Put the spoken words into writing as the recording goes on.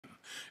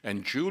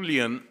And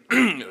Julian,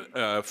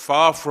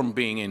 far from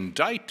being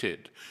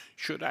indicted,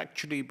 should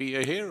actually be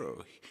a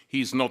hero.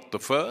 He's not the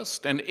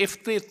first, and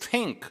if they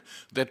think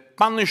that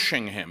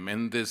punishing him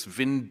in this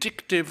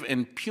vindictive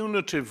and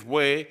punitive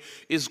way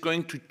is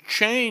going to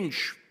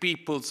change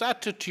people's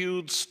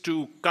attitudes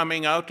to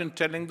coming out and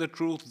telling the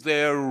truth,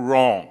 they're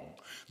wrong.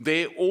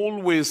 They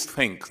always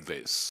think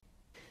this.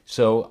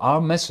 So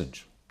our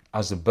message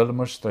as the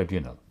Belmarsh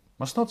Tribunal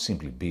must not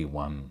simply be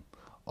one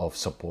of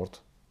support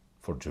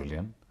for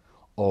Julian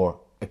or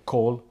a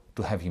call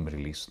to have him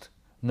released.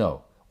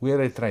 No, we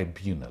are a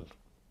tribunal.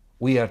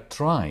 We are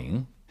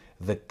trying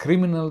the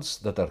criminals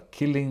that are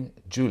killing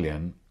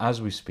Julian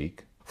as we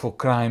speak for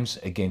crimes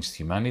against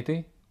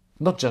humanity,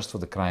 not just for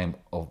the crime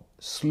of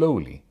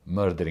slowly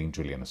murdering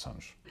Julian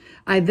Assange.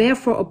 I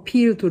therefore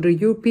appeal to the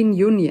European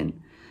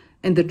Union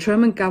and the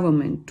German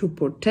government to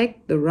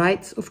protect the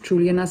rights of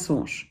Julian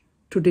Assange,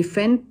 to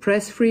defend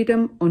press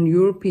freedom on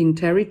European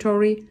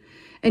territory,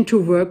 and to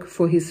work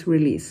for his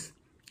release,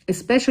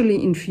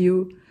 especially in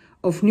view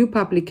of new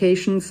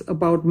publications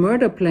about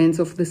murder plans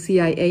of the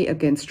CIA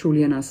against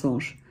Julian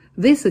Assange.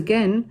 This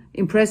again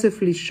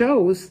impressively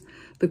shows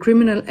the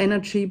criminal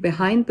energy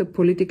behind the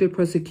political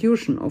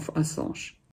prosecution of Assange.